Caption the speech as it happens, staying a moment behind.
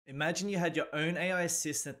Imagine you had your own AI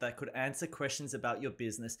assistant that could answer questions about your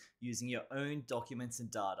business using your own documents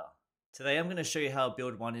and data. Today I'm going to show you how to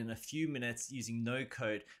build one in a few minutes using no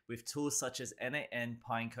code with tools such as n8n,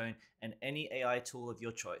 Pinecone, and any AI tool of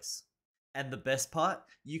your choice. And the best part,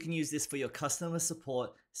 you can use this for your customer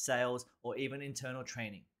support, sales, or even internal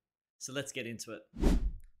training. So let's get into it.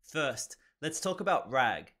 First, let's talk about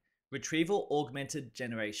RAG, Retrieval-Augmented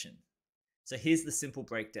Generation. So here's the simple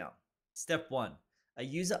breakdown. Step 1. A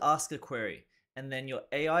user asks a query, and then your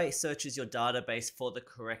AI searches your database for the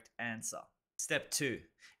correct answer. Step 2.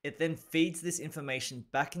 It then feeds this information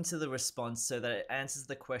back into the response so that it answers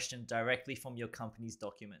the question directly from your company's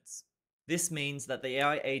documents. This means that the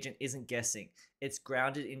AI agent isn't guessing, it's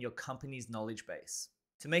grounded in your company's knowledge base.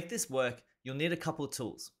 To make this work, you'll need a couple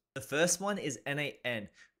tools. The first one is n8n,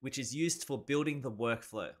 which is used for building the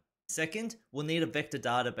workflow. Second, we'll need a vector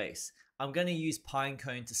database. I'm going to use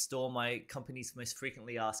Pinecone to store my company's most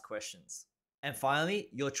frequently asked questions. And finally,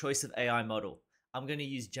 your choice of AI model. I'm going to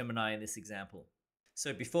use Gemini in this example.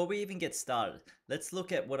 So before we even get started, let's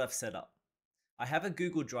look at what I've set up. I have a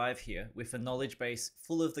Google Drive here with a knowledge base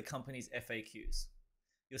full of the company's FAQs.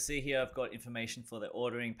 You'll see here I've got information for the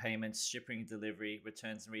ordering, payments, shipping, delivery,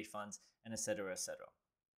 returns and refunds, and etc. etc.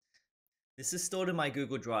 This is stored in my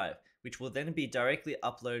Google Drive, which will then be directly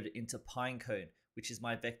uploaded into Pinecone, which is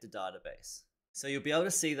my vector database. So you'll be able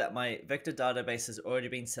to see that my vector database has already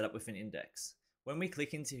been set up with an index. When we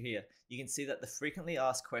click into here, you can see that the frequently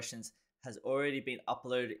asked questions has already been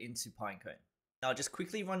uploaded into Pinecone. Now I'll just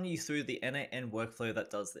quickly run you through the n8n workflow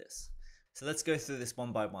that does this. So let's go through this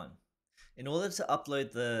one by one. In order to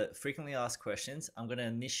upload the frequently asked questions, I'm going to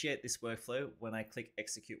initiate this workflow when I click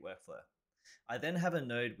execute workflow. I then have a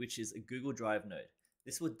node which is a Google Drive node.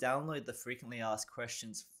 This will download the frequently asked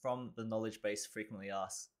questions from the knowledge base frequently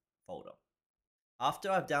asked folder. After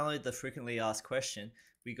I've downloaded the frequently asked question,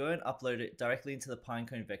 we go and upload it directly into the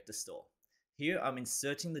Pinecone vector store. Here I'm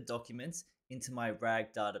inserting the documents into my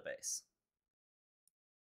RAG database.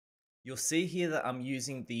 You'll see here that I'm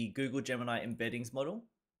using the Google Gemini embeddings model,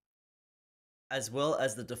 as well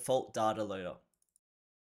as the default data loader.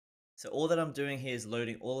 So all that I'm doing here is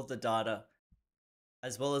loading all of the data.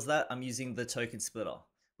 As well as that, I'm using the token splitter,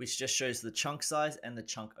 which just shows the chunk size and the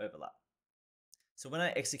chunk overlap. So when I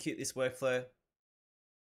execute this workflow,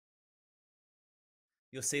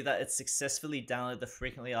 you'll see that it successfully downloaded the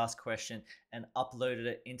frequently asked question and uploaded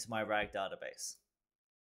it into my RAG database.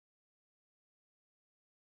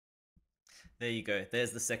 There you go,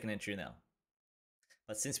 there's the second entry now.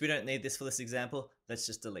 But since we don't need this for this example, let's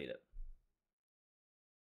just delete it.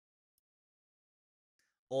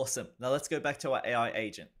 Awesome. Now let's go back to our AI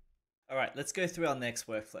agent. All right, let's go through our next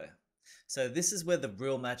workflow. So this is where the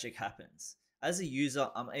real magic happens. As a user,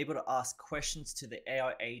 I'm able to ask questions to the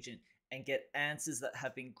AI agent and get answers that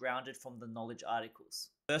have been grounded from the knowledge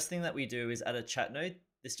articles. First thing that we do is add a chat node.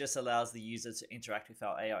 This just allows the user to interact with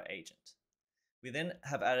our AI agent. We then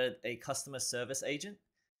have added a customer service agent.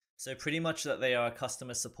 So pretty much that they are a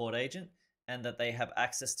customer support agent and that they have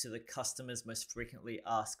access to the customer's most frequently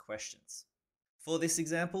asked questions. For this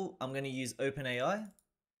example, I'm going to use OpenAI,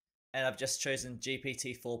 and I've just chosen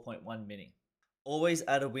GPT 4.1 mini. Always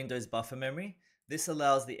add a Windows buffer memory. This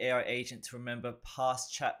allows the AI agent to remember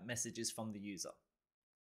past chat messages from the user.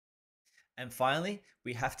 And finally,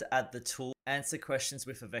 we have to add the tool answer questions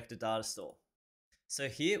with a vector data store. So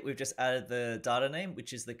here we've just added the data name,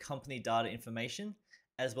 which is the company data information,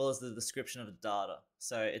 as well as the description of the data.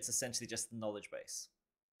 So it's essentially just the knowledge base.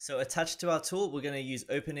 So attached to our tool, we're going to use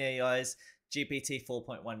OpenAI's GPT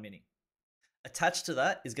 4.1 mini. Attached to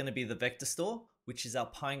that is going to be the vector store, which is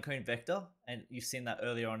our Pinecone vector, and you've seen that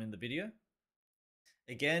earlier on in the video.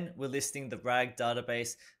 Again, we're listing the RAG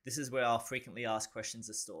database. This is where our frequently asked questions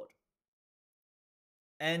are stored.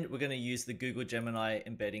 And we're going to use the Google Gemini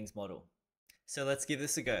embeddings model. So let's give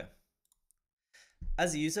this a go.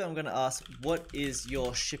 As a user, I'm going to ask, what is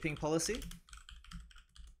your shipping policy?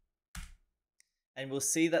 And we'll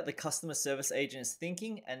see that the customer service agent is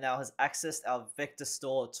thinking and now has accessed our vector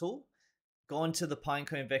store tool, gone to the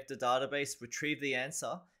Pinecone vector database, retrieved the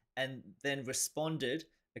answer, and then responded.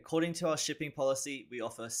 According to our shipping policy, we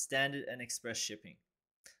offer standard and express shipping.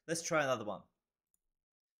 Let's try another one.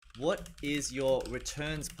 What is your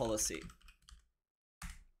returns policy?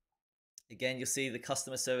 Again, you'll see the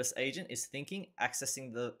customer service agent is thinking,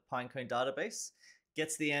 accessing the Pinecone database,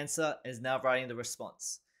 gets the answer, and is now writing the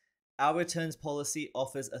response. Our returns policy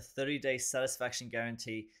offers a 30-day satisfaction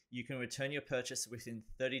guarantee. You can return your purchase within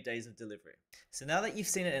 30 days of delivery. So now that you've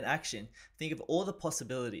seen it in action, think of all the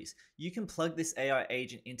possibilities. You can plug this AI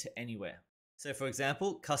agent into anywhere. So for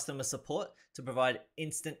example, customer support to provide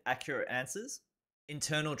instant accurate answers.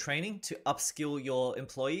 Internal training to upskill your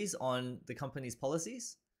employees on the company's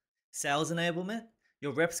policies. Sales enablement.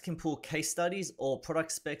 Your reps can pull case studies or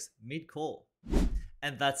product specs mid-call.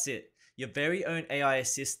 And that's it. Your very own AI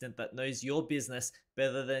assistant that knows your business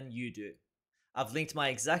better than you do. I've linked my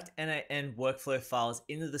exact n8n workflow files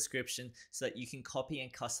in the description so that you can copy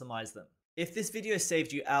and customize them. If this video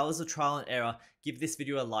saved you hours of trial and error, give this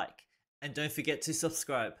video a like. And don't forget to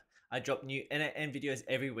subscribe. I drop new n8n videos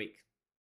every week.